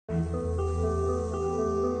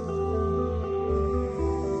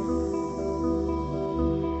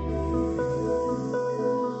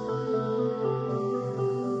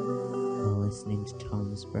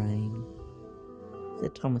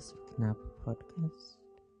Thomas McNab podcast,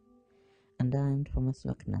 and I'm Thomas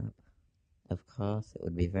McNab. Of course, it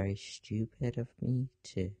would be very stupid of me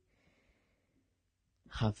to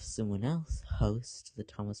have someone else host the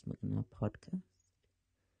Thomas McNab podcast,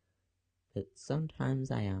 but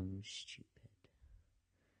sometimes I am stupid,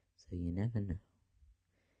 so you never know.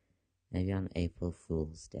 Maybe on April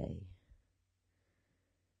Fool's Day,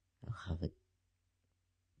 I'll have a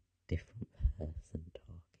different person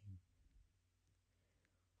talking.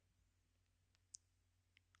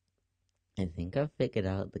 I think I've figured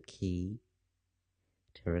out the key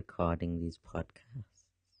to recording these podcasts.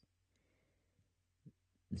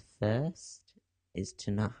 The first is to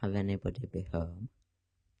not have anybody be home,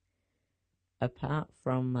 apart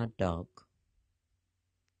from my dog.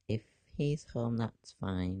 If he's home, that's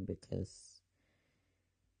fine, because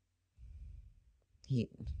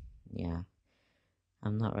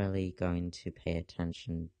I'm not really going to pay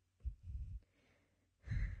attention.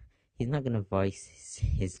 He's not going to voice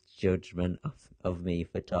his judgment of me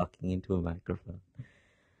for talking into a microphone.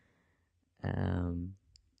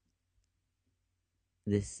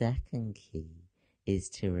 The second key is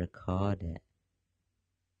to record it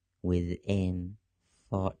within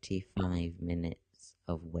 45 minutes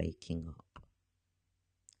of waking up.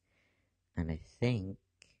 And I think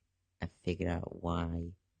I figured out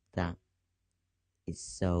why that is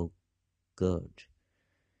so good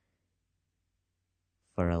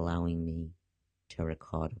for allowing me to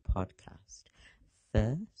record a podcast.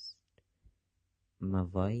 First, my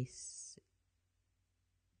voice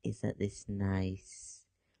is at this nice,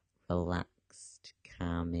 relaxed,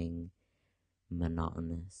 calming,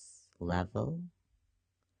 monotonous level,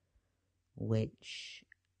 which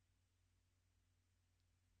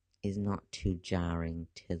is not too jarring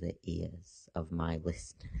to the ears of my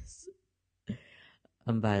listeners.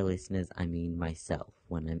 And by listeners, I mean myself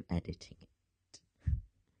when I'm editing it.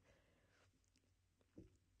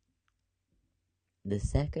 The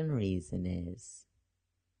second reason is,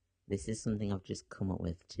 this is something I've just come up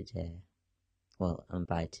with today. Well, and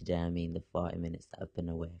by today I mean the 40 minutes that I've been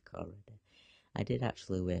awake already. I did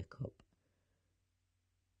actually wake up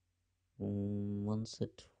once or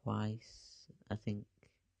twice, I think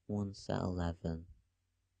once at 11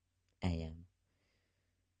 a.m.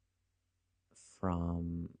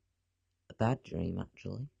 from a bad dream,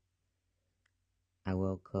 actually. I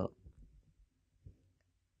woke up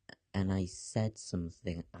and I said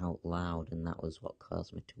something out loud, and that was what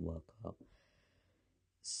caused me to wake up.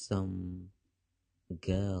 Some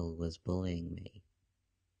girl was bullying me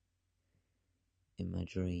in my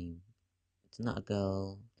dream. It's not a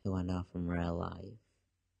girl who I know from real life.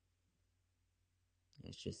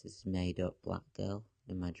 It's just this made-up black girl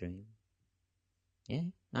in my dream.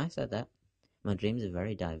 Yeah, I said that. My dreams are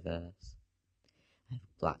very diverse. I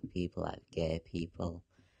have black people, I have gay people,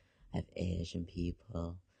 I have Asian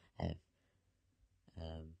people, I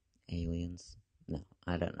have aliens. No,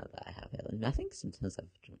 I don't know that I have aliens. I think sometimes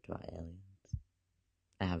I've dreamt about aliens.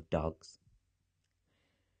 I have dogs.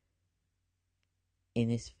 In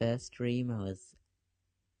this first dream, I was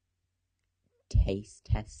taste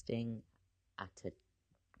testing at a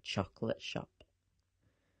chocolate shop.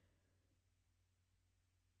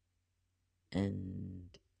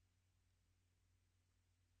 And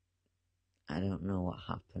I don't know what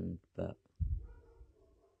happened, but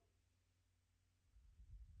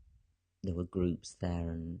there were groups there,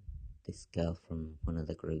 and this girl from one of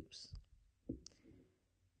the groups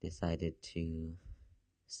decided to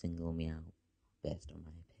single me out based on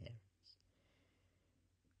my appearance.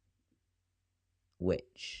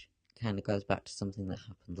 Which kind of goes back to something that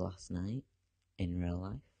happened last night in real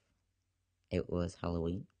life. It was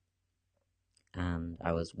Halloween, and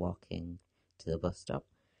I was walking to the bus stop.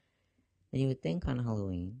 And you would think on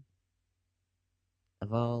Halloween,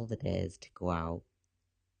 of all the days to go out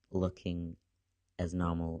looking as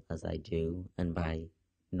normal as I do, and by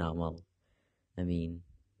normal, I mean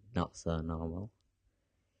not so normal,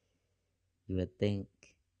 you would think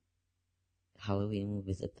Halloween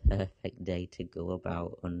was a perfect day to go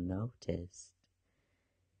about unnoticed.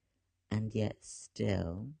 And yet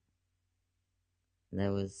still,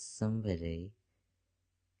 there was somebody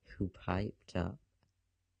who piped up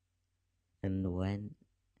and went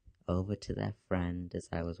over to their friend as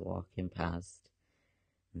I was walking past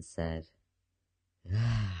and said,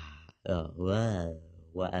 "Oh, whoa,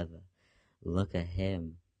 whatever, look at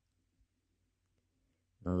him.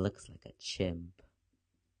 It looks like a chimp."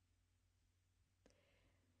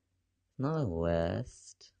 Not the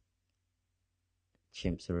worst.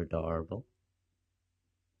 Chimps are adorable,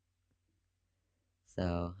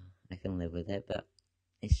 so I can live with it, but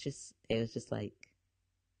it was just like,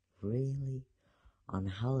 really? on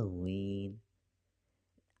Halloween,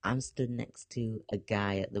 I'm stood next to a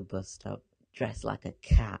guy at the bus stop dressed like a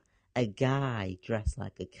cat. A guy dressed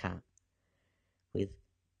like a cat with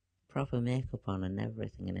proper makeup on and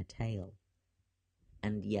everything and a tail.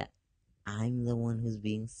 And yet, I'm the one who's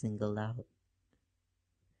being singled out.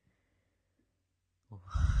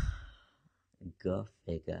 Go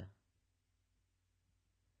figure.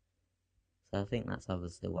 So I think that's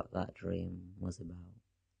obviously what that dream was about.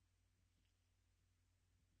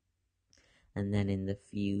 And then in the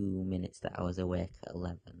few minutes that I was awake at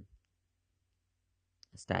 11,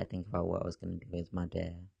 I started thinking about what I was going to do with my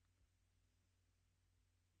day.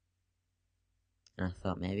 And I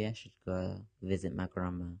thought maybe I should go visit my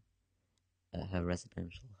grandma at her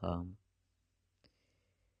residential home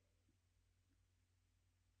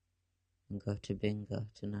and go to bingo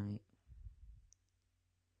tonight.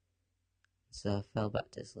 So I fell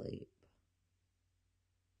back to sleep.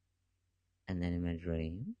 And then in my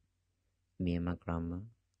dream, me and my grandma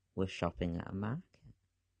were shopping at a market.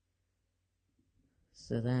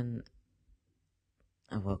 So then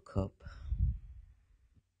I woke up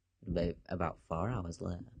about 4 hours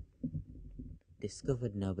later,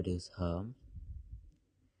 discovered nobody was home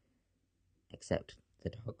except the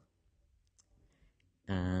dog.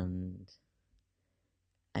 And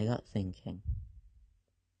I got thinking,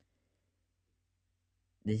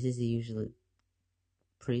 this is usually,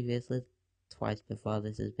 previously, twice before,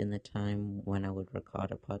 this has been the time when I would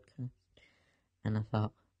record a podcast. And I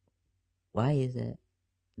thought, why is it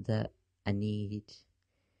that I need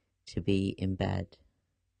to be in bed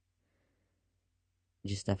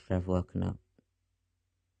just after I've woken up?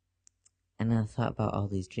 And I thought about all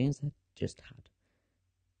these dreams I just had.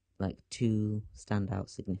 Like 2 standout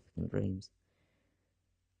significant dreams.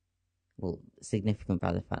 Well, significant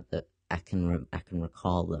by the fact that I can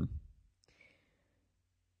recall them.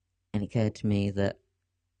 And it occurred to me that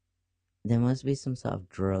there must be some sort of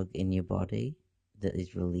drug in your body that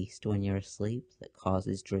is released when you're asleep that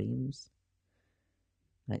causes dreams.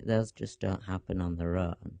 Like, those just don't happen on their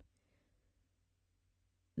own.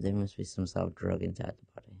 There must be some sort of drug inside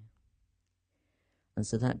the body. And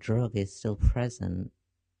so that drug is still present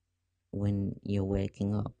when you're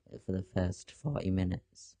waking up for the first 40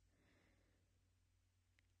 minutes.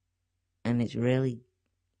 And it's really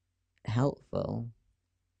helpful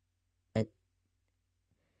at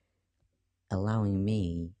allowing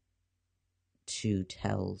me to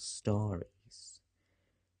tell stories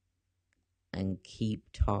and keep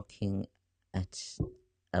talking at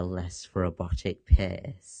a less robotic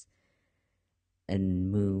pace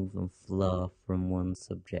and move and flow from one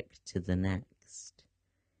subject to the next.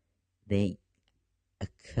 They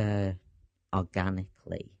occur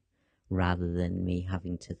organically rather than me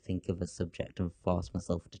having to think of a subject and force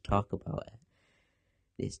myself to talk about it.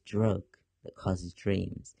 This drug that causes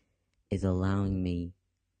dreams is allowing me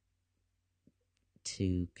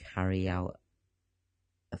to carry out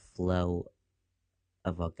a flow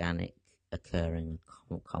of organic occurring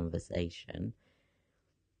conversation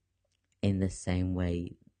in the same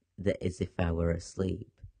way that as if I were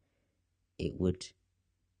asleep, it would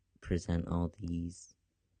present all these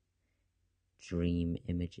dream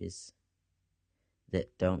images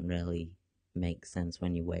that don't really make sense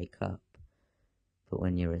when you wake up, but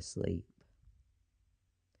when you're asleep,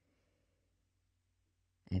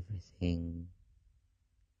 everything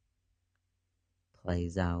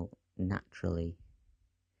plays out naturally.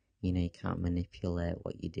 You know, you can't manipulate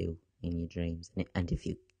what you do in your dreams. And if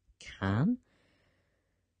you can,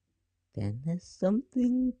 then there's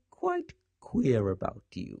something quite queer about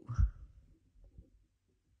you.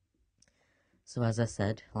 So as I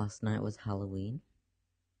said, last night was Halloween.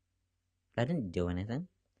 I didn't do anything.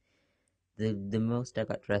 The most I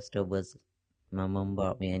got dressed up was my mum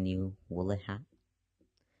bought me a new woolly hat.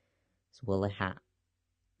 This woolly hat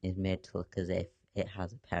is made to look as if it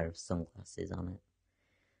has a pair of sunglasses on it.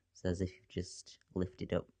 So as if you've just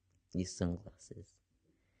lifted up your sunglasses.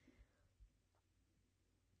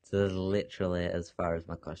 So that's literally as far as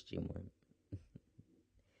my costume went.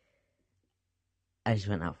 I just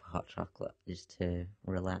went out for hot chocolate just to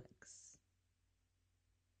relax.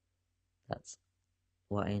 That's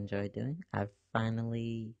what I enjoy doing. I've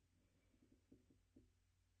finally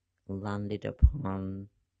landed upon,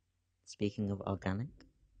 speaking of organic,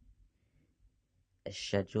 a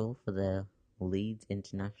schedule for the Leeds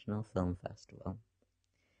International Film Festival.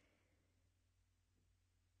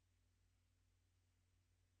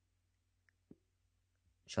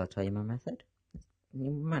 Shall I tell you my method?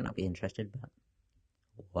 You might not be interested, but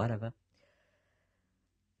whatever.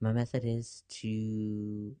 My method is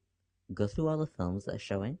to go through all the films that are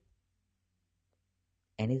showing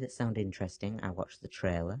Any that sound interesting, I watch the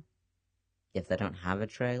trailer. If they don't have a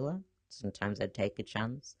trailer, sometimes I take a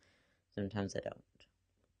chance, sometimes I don't.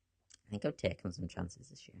 I think I've taken some chances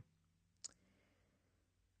this year.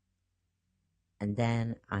 And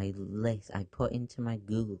then I put into my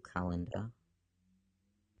Google Calendar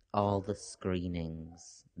all the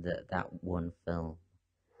screenings that one film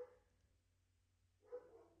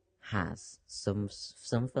has. Some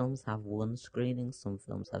films have one screening, some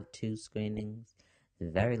films have two screenings. The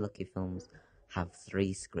very lucky films have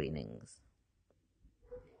 3 screenings.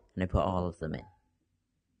 And I put all of them in.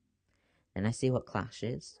 Then I see what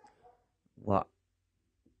clashes, what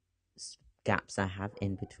gaps I have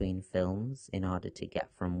in between films in order to get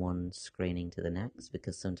from one screening to the next,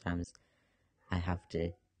 because sometimes I have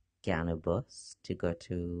to get on a bus to go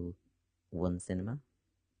to one cinema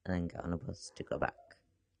and then get on a bus to go back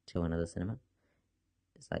to another cinema.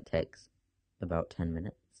 It's like takes about 10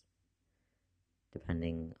 minutes,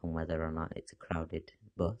 depending on whether or not it's a crowded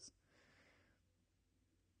bus.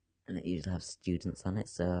 And it usually has students on it,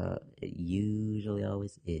 so it usually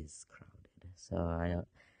always is crowded. So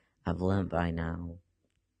I've learned by now.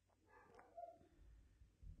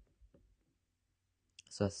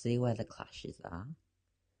 So I see where the clashes are,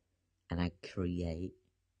 and I create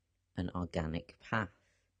an organic path,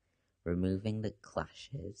 removing the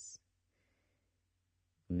clashes,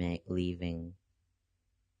 leaving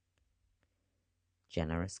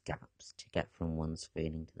generous gaps to get from one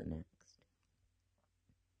screening to the next.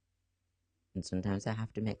 And sometimes I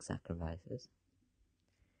have to make sacrifices.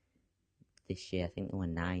 This year I think there were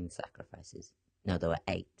 9 sacrifices. No, there were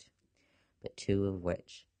 8, but 2 of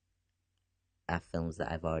which are films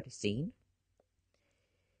that I've already seen.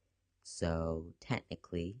 So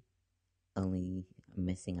technically only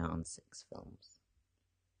missing out on 6 films,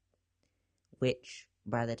 which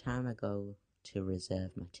by the time I go to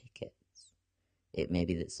reserve my tickets, it may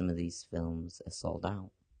be that some of these films are sold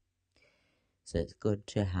out. So it's good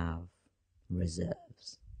to have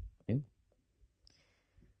reserves. Ooh.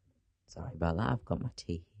 Sorry about that, I've got my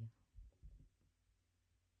tea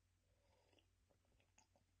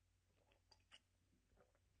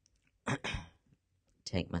here.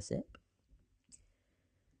 Take my sip.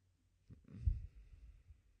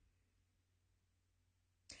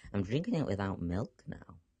 I'm drinking it without milk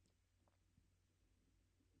now.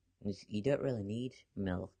 You don't really need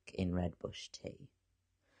milk in Red Bush tea.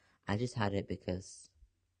 I just had it because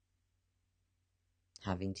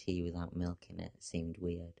having tea without milk in it seemed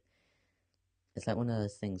weird. It's like one of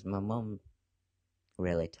those things. My mum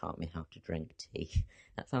really taught me how to drink tea.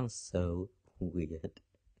 That sounds so weird,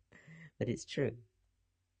 but it's true.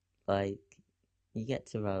 Like, you get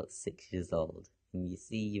to about 6 years old and you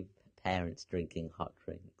see your parents drinking hot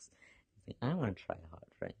drinks. You think, I want to try a hot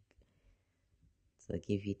drink. So they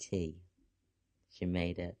give you tea. She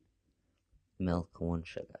made it milk and 1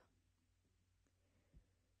 sugar.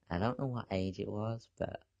 I don't know what age it was,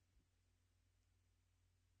 but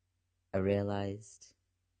I realised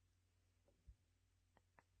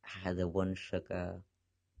how the 1 sugar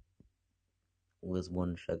was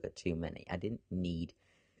 1 sugar too many. I didn't need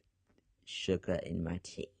sugar in my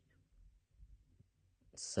tea.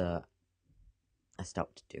 So I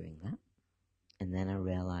stopped doing that. And then I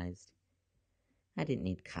realised I didn't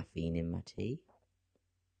need caffeine in my tea.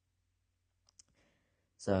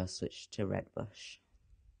 So I switched to Red Bush.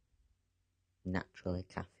 Naturally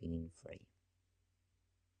caffeine free.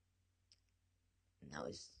 And that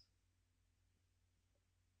was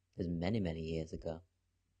many, many years ago.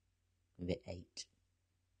 Maybe 8.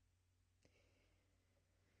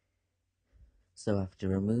 So after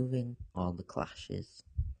removing all the clashes,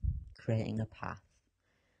 creating a path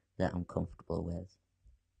that I'm comfortable with,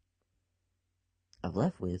 I've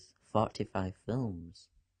left with 45 films.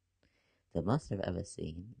 The most I've ever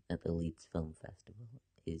seen at the Leeds Film Festival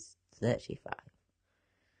is 35.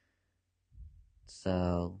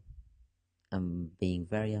 So I'm being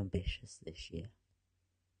very ambitious this year.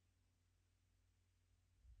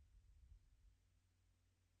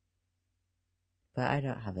 But I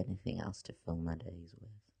don't have anything else to fill my days with.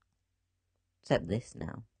 Except this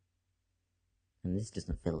now. And this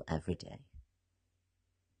doesn't fill every day.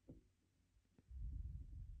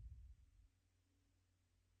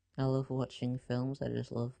 I love watching films. I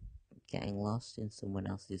just love getting lost in someone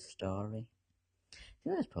else's story. I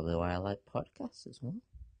think that's probably why I like podcasts as well.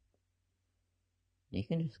 You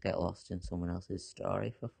can just get lost in someone else's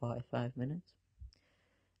story for 45 minutes,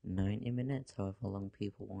 90 minutes, however long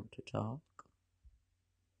people want to talk.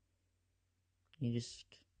 You just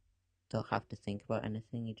don't have to think about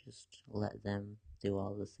anything, you just let them do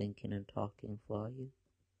all the thinking and talking for you.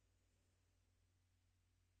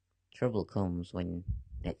 Trouble comes when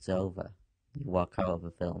it's over. You walk out of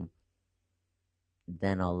a film,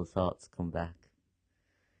 then all the thoughts come back.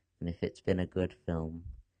 And if it's been a good film,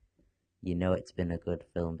 you know it's been a good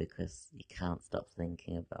film because you can't stop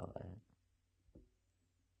thinking about it.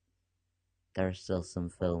 There are still some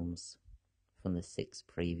films from the 6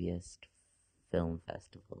 previous film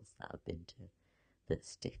festivals that I've been to that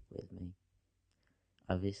stick with me.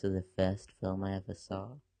 Obviously, the first film I ever saw,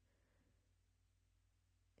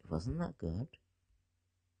 it wasn't that good,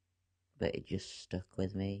 but it just stuck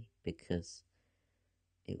with me because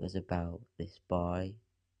it was about this boy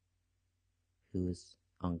who was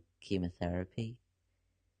on chemotherapy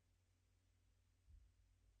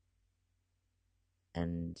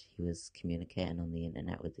and he was communicating on the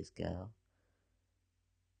internet with this girl,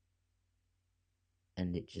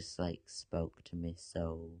 and it just like spoke to me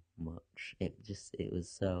so much. It was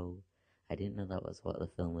so, I didn't know that was what the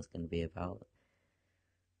film was going to be about.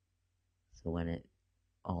 So when it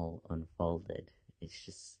all unfolded, it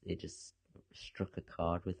just struck a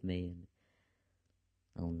chord with me,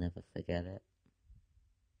 and I'll never forget it.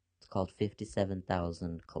 It's called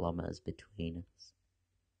 57,000 Kilometers Between Us.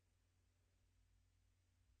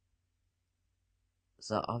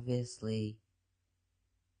 So obviously,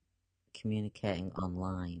 communicating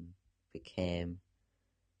online became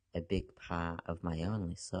a big part of my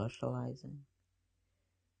only socializing.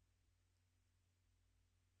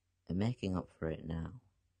 And making up for it now.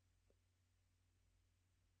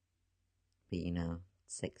 But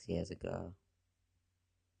 6 years ago,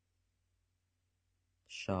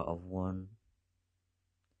 short of one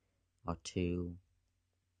or two,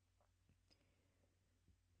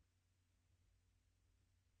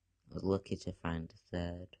 I was lucky to find a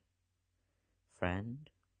third friend.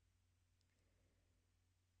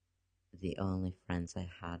 The only friends I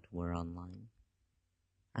had were online.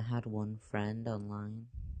 I had one friend online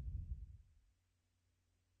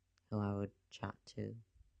who I would chat to.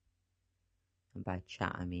 And by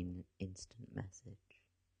chat, I mean instant message.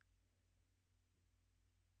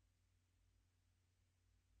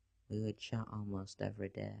 We would chat almost every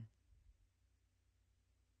day.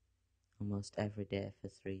 Almost every day for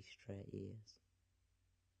 3 straight years.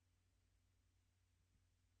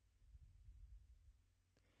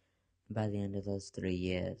 And by the end of those 3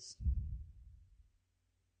 years,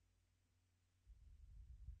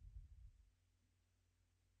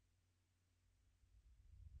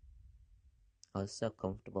 I was so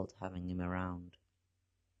comfortable to having him around.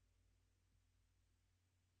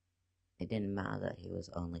 It didn't matter that he was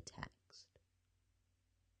only text.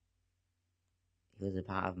 He was a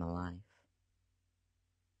part of my life.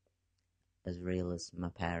 As real as my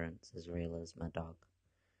parents, as real as my dog.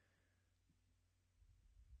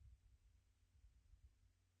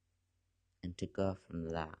 And to go from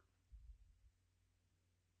that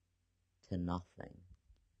to nothing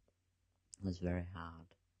was very hard.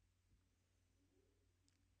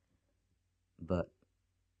 But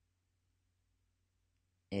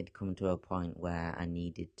it'd come to a point where I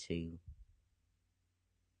needed to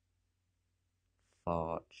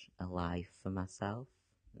forge a life for myself.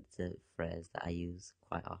 It's a phrase that I use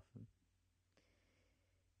quite often.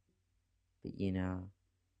 But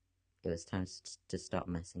it was time to stop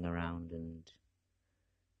messing around, and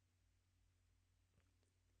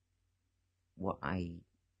what I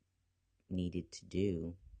needed to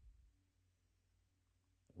do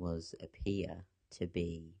was appear to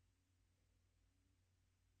be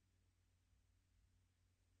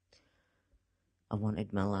I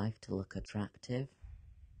wanted my life to look attractive,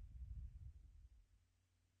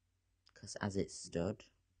 because as it stood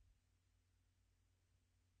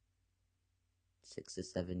 6 or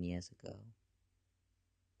 7 years ago,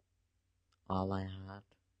 all I had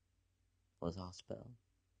was hospital.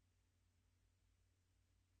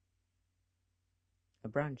 I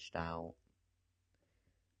branched out,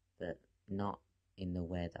 but not in the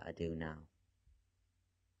way that I do now.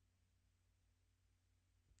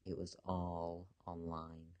 It was all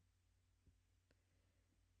online.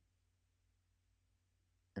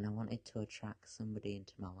 And I wanted to attract somebody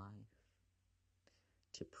into my life,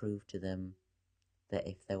 to prove to them that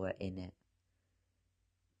if they were in it,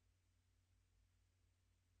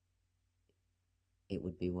 it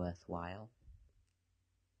would be worthwhile.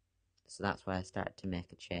 So that's why I started to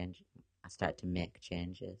make a change. I started to make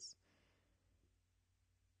changes.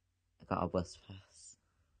 I got a bus pass.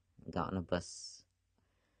 I got on a bus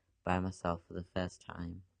by myself for the first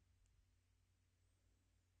time.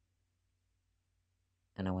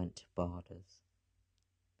 And I went to Borders.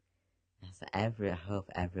 I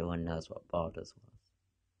hope everyone knows what Borders was.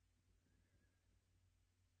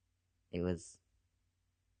 It was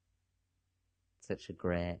such a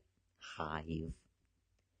great hive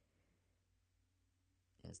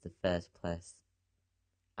was the first place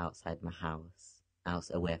outside my house,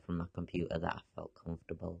 away from my computer, that I felt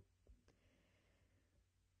comfortable.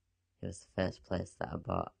 It was the first place that I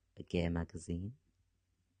bought a gay magazine.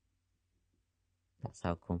 That's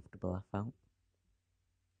how comfortable I felt.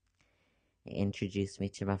 It introduced me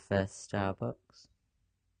to my first Starbucks.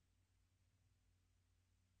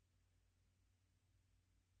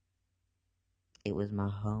 It was my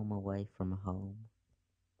home away from home.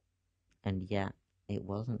 And yet, it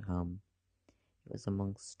wasn't home. It was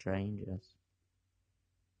amongst strangers.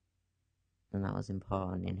 And that was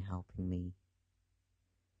important in helping me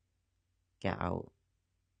get out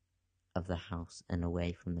of the house and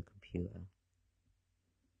away from the computer.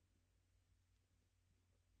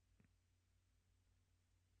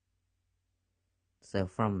 So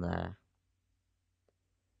from there,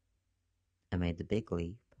 I made the big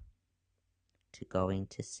leap to going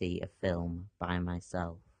to see a film by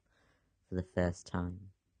myself for the first time.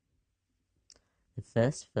 The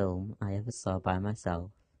first film I ever saw by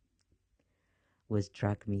myself was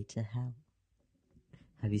Drag Me to Hell.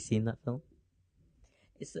 Have you seen that film?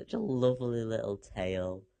 It's such a lovely little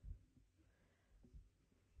tale.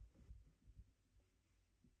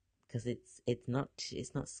 Because it's not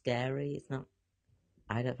scary.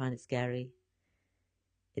 I don't find it scary.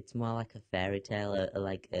 It's more like a fairy tale,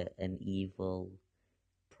 an evil,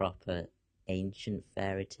 proper, ancient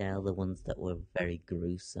fairy tale, the ones that were very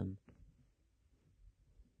gruesome.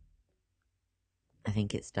 I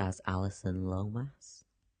think it stars Alison Lomas,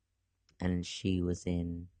 and she was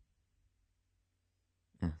in...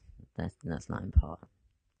 Oh, that's not important.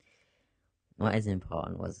 What is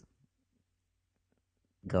important was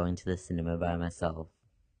going to the cinema by myself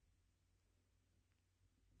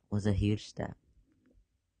was a huge step.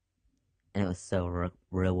 And it was so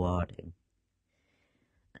rewarding.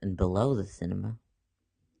 And below the cinema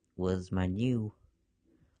was my new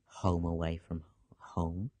home away from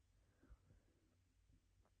home,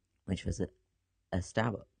 which was a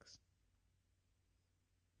Starbucks.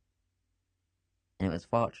 And it was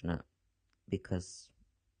fortunate because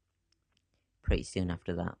pretty soon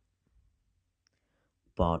after that,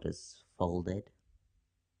 Borders folded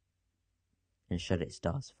and shut its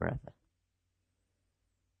doors forever.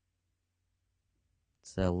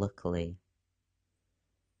 So luckily,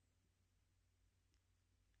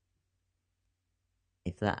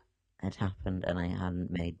 if that had happened and I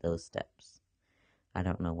hadn't made those steps, I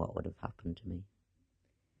don't know what would have happened to me.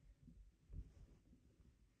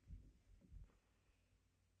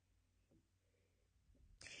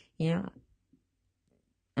 You know,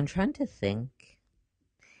 I'm trying to think,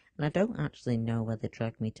 and I don't actually know whether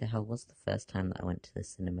Drag Me to Hell was the first time that I went to the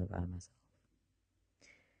cinema by myself.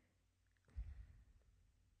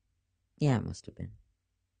 Yeah, it must have been.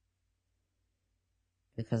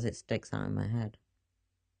 Because it sticks out in my head.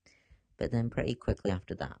 But then pretty quickly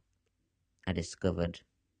after that, I discovered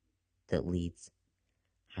that Leeds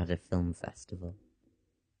had a film festival.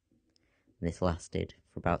 This lasted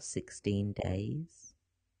for about 16 days.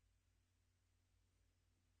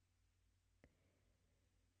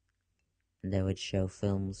 And they would show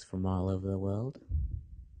films from all over the world.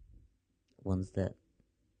 Ones that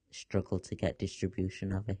struggle to get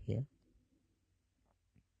distribution over here.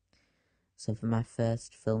 So for my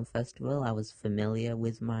first film festival, I was familiar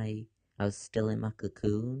with I was still in my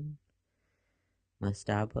cocoon, my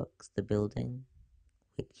Starbucks, the building,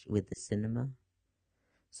 with the cinema.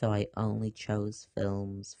 So I only chose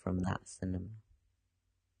films from that cinema.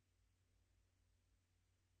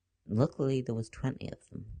 Luckily, there was 20 of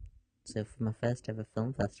them. So for my first ever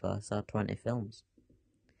film festival, I saw 20 films.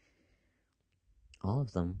 All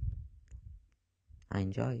of them I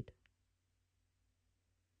enjoyed.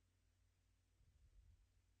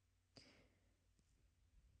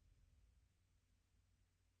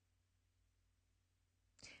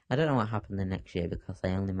 I don't know what happened the next year because I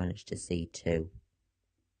only managed to see 2.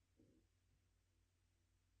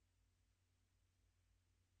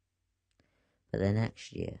 But the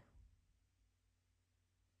next year,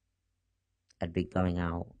 I'd be going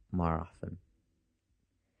out more often.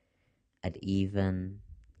 I'd even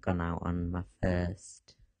gone out on my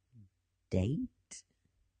first date.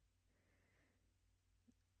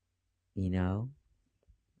 You know?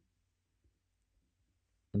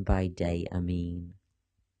 And by date, I mean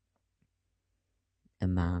a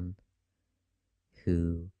man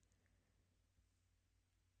who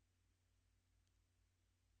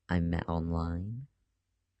I met online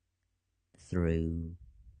through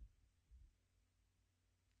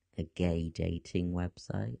a gay dating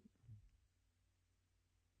website.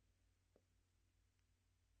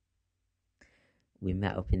 We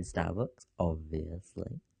met up in Starbucks,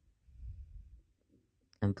 obviously.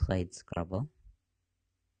 and played Scrabble.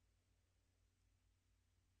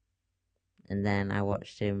 And then I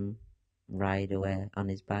watched him ride away on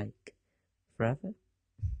his bike forever.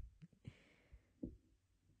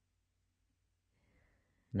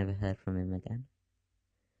 Never heard from him again.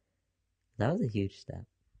 That was a huge step.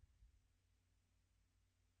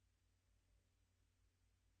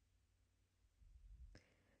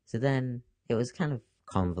 So then it was kind of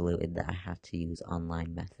convoluted that I had to use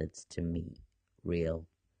online methods to meet real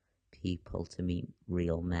people, to meet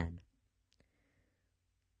real men.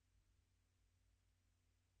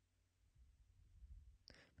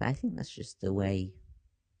 But I think that's just the way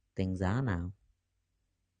things are now.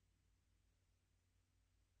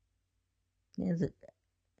 Yeah,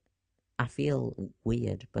 I feel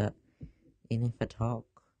weird, but if I talk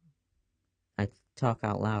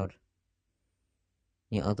out loud.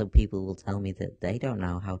 Other people will tell me that they don't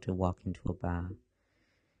know how to walk into a bar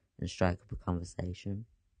and strike up a conversation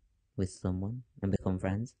with someone and become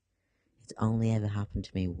friends. It's only ever happened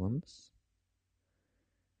to me once.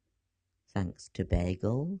 Thanks to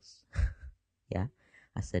bagels. Yeah,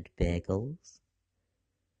 I said bagels.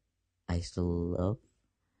 I used to love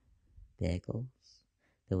bagels.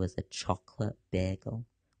 There was a chocolate bagel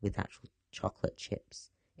with actual chocolate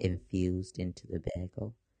chips infused into the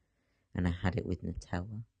bagel, and I had it with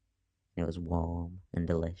Nutella. It was warm and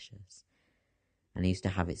delicious. And I used to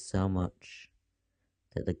have it so much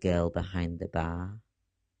that the girl behind the bar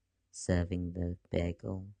serving the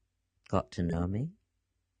bagel got to know me,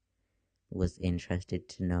 was interested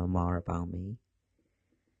to know more about me.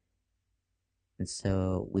 And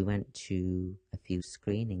so we went to a few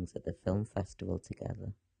screenings at the film festival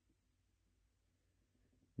together.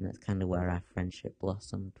 And that's kind of where our friendship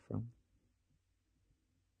blossomed from.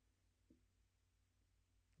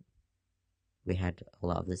 We had a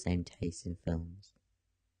lot of the same taste in films,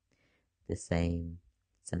 the same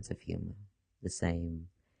sense of humor, the same.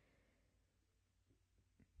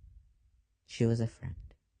 She was a friend.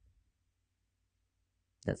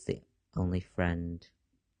 That's the only friend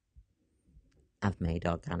I've made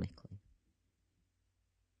organically.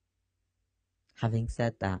 Having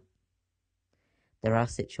said that, there are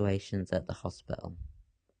situations at the hospital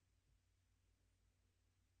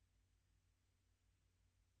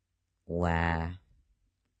where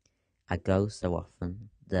I go so often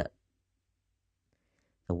that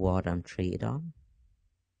the ward I'm treated on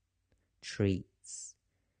treats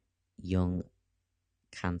young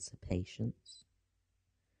cancer patients.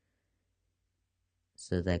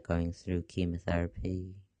 So they're going through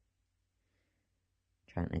chemotherapy,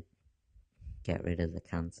 trying to get rid of the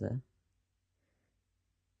cancer.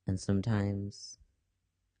 And sometimes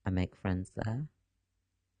I make friends there,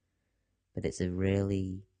 but it's a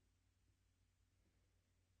really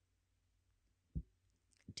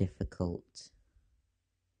difficult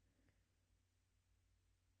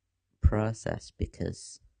process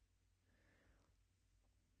because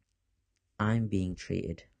I'm being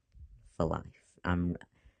treated for life. I'm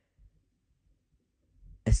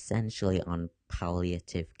essentially on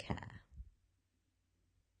palliative care,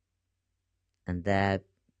 and they're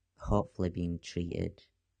hopefully being treated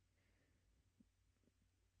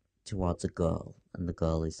towards a goal, and the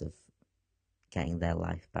goal is of getting their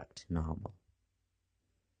life back to normal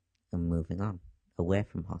and moving on away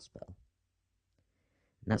from hospital.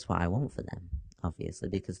 And that's what I want for them, obviously,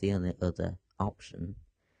 because the only other option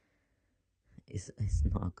is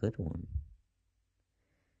not a good one.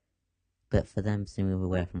 But for them to move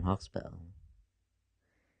away from hospital,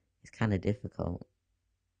 it's kind of difficult.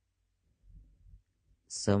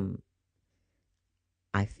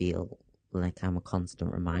 I feel like I'm a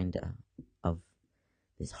constant reminder of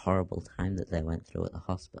this horrible time that they went through at the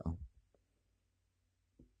hospital.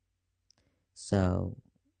 So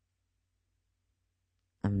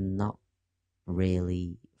I'm not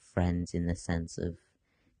really friends in the sense of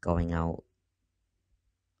going out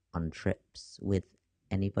on trips with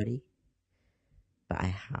anybody, but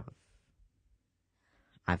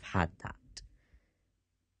I've had that.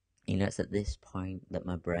 It's at this point that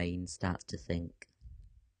my brain starts to think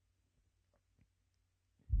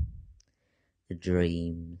the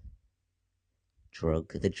dream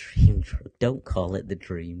drug, don't call it the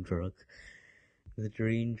dream drug. The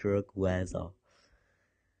dream drug wears off.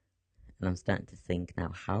 And I'm starting to think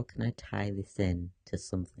now, how can I tie this in to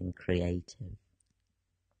something creative?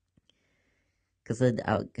 Because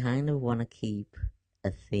I kind of want to keep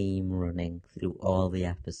a theme running through all the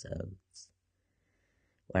episodes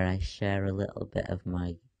where I share a little bit of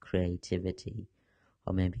my creativity,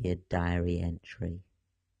 or maybe a diary entry.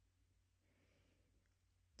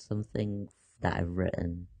 Something that I've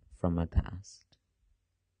written from my past.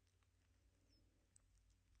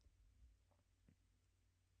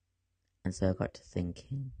 And so I got to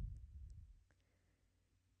thinking,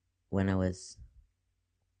 when I was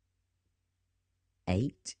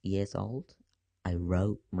 8 years old, I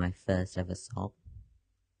wrote my first ever song.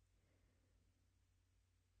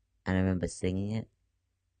 And I remember singing it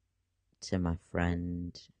to my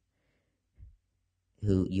friend,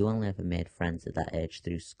 who you only ever made friends at that age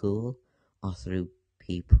through school or through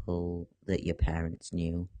people that your parents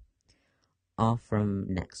knew or from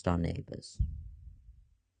next door neighbours.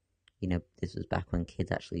 You know, this was back when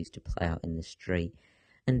kids actually used to play out in the street.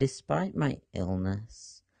 And despite my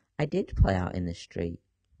illness, I did play out in the street.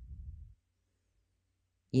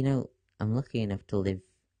 You know, I'm lucky enough to live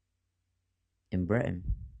in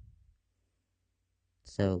Britain.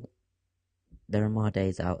 So there are more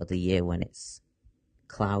days out of the year when it's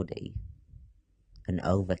cloudy and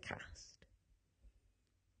overcast.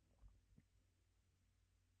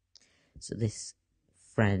 So this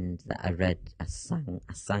friend that I sang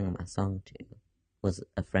my song to was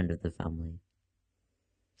a friend of the family.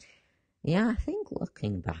 Yeah, I think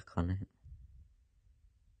looking back on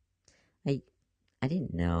it, I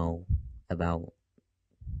didn't know about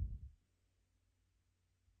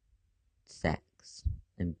sex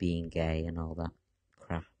and being gay and all that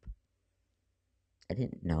crap. I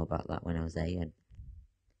didn't know about that when I was 8.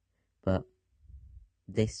 But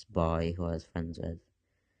this boy who I was friends with,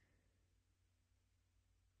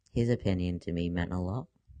 his opinion to me meant a lot.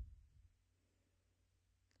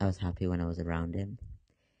 I was happy when I was around him.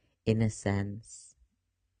 In a sense,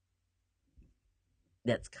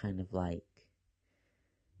 that's kind of like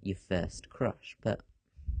your first crush, but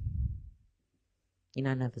you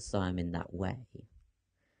know, I never saw him in that way.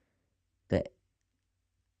 But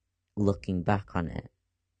looking back on it,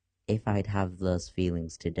 if I'd have those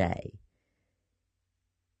feelings today,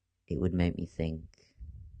 it would make me think,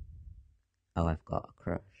 oh, I've got a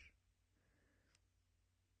crush.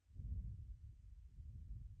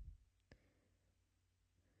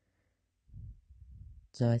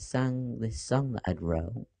 So I sang this song that I'd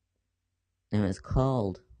wrote, and it was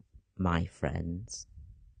called My Friends.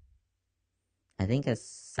 I think I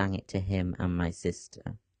sang it to him and my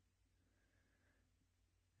sister,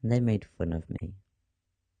 and they made fun of me,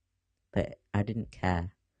 but I didn't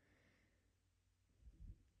care.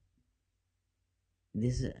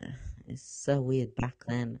 This is so weird. Back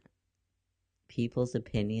then, people's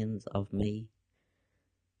opinions of me,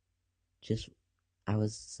 I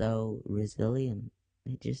was so resilient.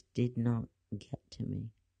 It just did not get to me.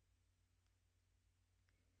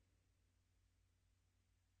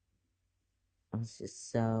 I was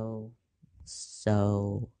just so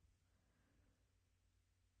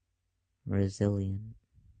resilient,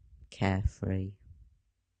 carefree.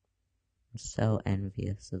 I'm so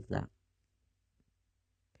envious of that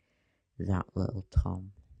little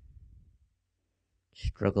Tom.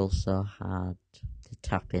 Struggle so hard to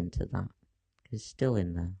tap into that. It's still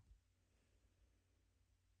in there.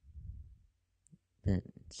 But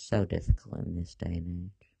it's so difficult in this day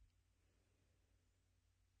and age.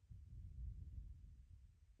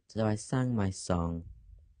 So I sang my song.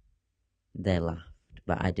 They laughed,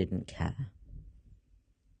 but I didn't care.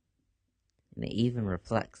 And it even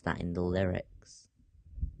reflects that in the lyrics.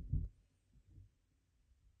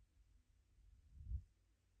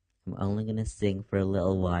 I'm only going to sing for a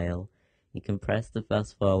little while. You can press the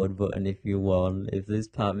fast forward button if you want, if this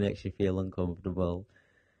part makes you feel uncomfortable.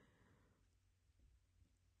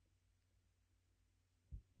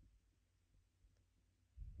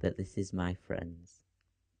 But this is My Friends,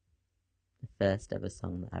 the first ever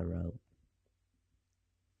song that I wrote.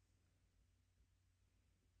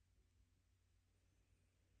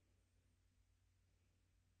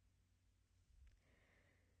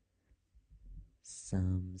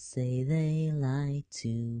 Some say they lie to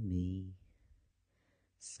me.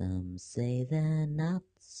 Some say they're not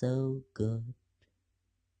so good.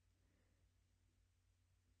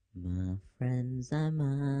 My friends are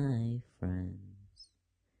my friends,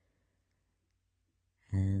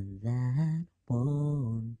 and that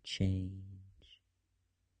won't change.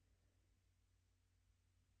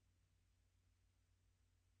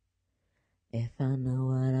 If I know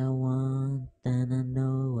what I want, then I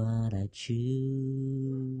know what I choose.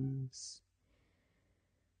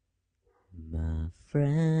 My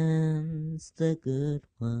friends, the good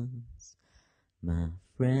ones, my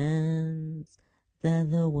friends, they're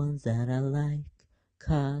the ones that I like.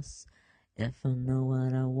 'Cause if I know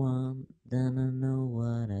what I want, then I know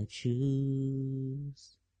what I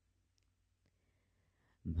choose.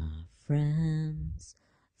 My friends,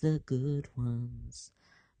 the good ones,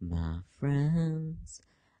 my friends,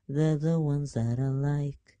 they're the ones that I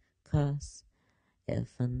like. 'Cause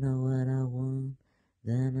if I know what I want,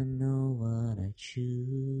 then I know what I choose.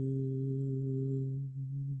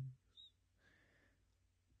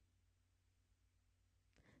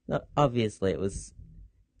 Obviously, it was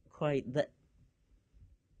quite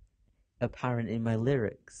apparent in my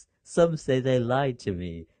lyrics. Some say they lied to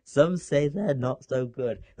me. Some say they're not so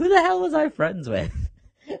good. Who the hell was I friends with?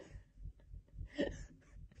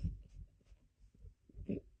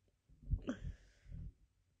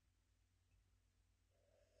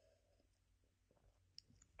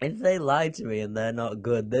 If they lied to me and they're not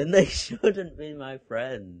good, then they shouldn't be my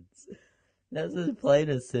friends. That's as plain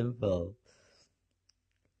as simple.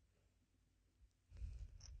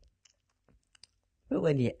 But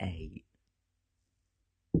when you're 8,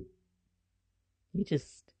 you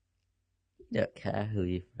don't care who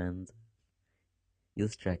your friends are. You'll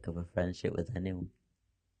strike up a friendship with anyone.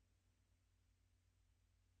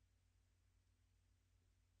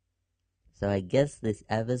 So I guess this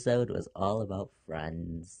episode was all about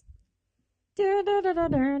friends. I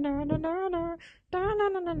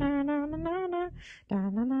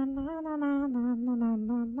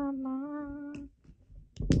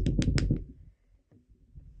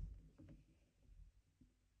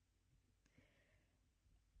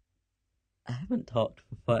haven't talked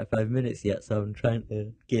for 45 minutes yet, so I'm trying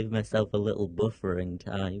to give myself a little buffering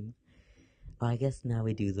time. Oh, I guess now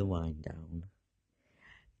we do the wind down.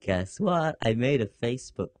 Guess what? I made a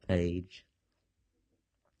Facebook page.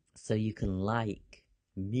 So you can like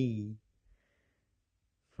me,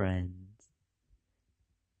 friends.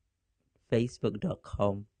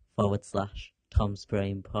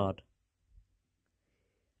 Facebook.com/tomsbrainpod.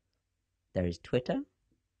 There is Twitter,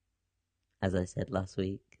 as I said last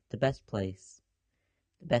week. The best place,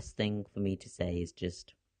 the best thing for me to say is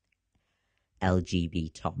just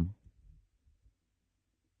LGBTom.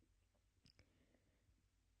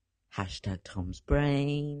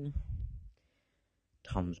 #TomsBrain.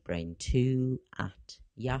 tomsbrain2 at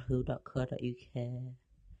yahoo.co.uk.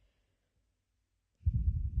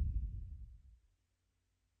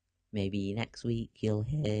 Maybe next week you'll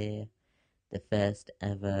hear the first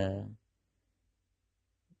ever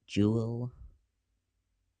Jewel.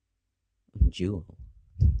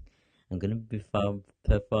 I'm going to be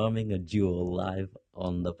performing a duel live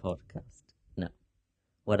on the podcast. No.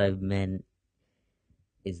 What I've meant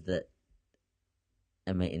is that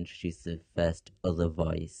I may introduce the first other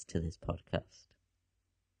voice to this podcast.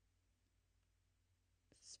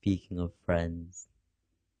 Speaking of friends.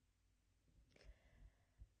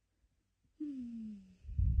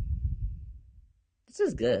 This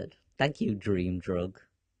is good. Thank you, Dream Drug,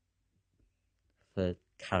 for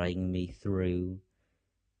carrying me through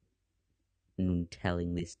and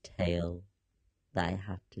telling this tale that I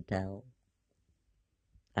had to tell.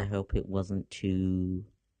 I hope it wasn't too...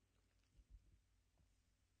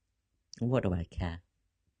 What do I care?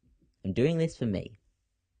 I'm doing this for me.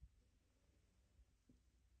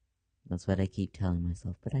 That's what I keep telling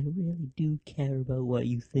myself, but I really do care about what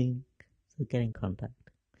you think. So get in contact.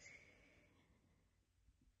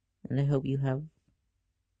 And I hope you have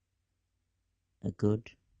a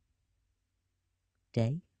good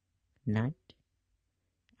day, night,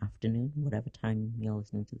 afternoon, whatever time you're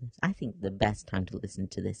listening to this. I think the best time to listen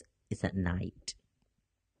to this is at night.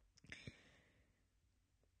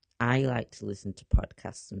 I like to listen to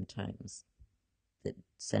podcasts sometimes that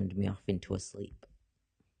send me off into a sleep.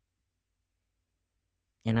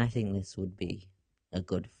 And I think this would be a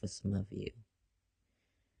good for some of you.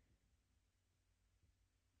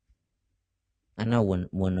 I know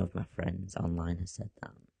one of my friends online has said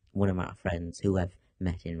that. One of my friends who I've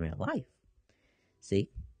met in real life. See?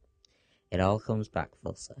 It all comes back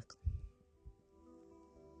full circle.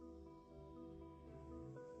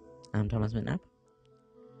 I'm Thomas McNab,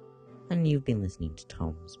 and you've been listening to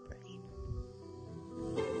Tom's Brain.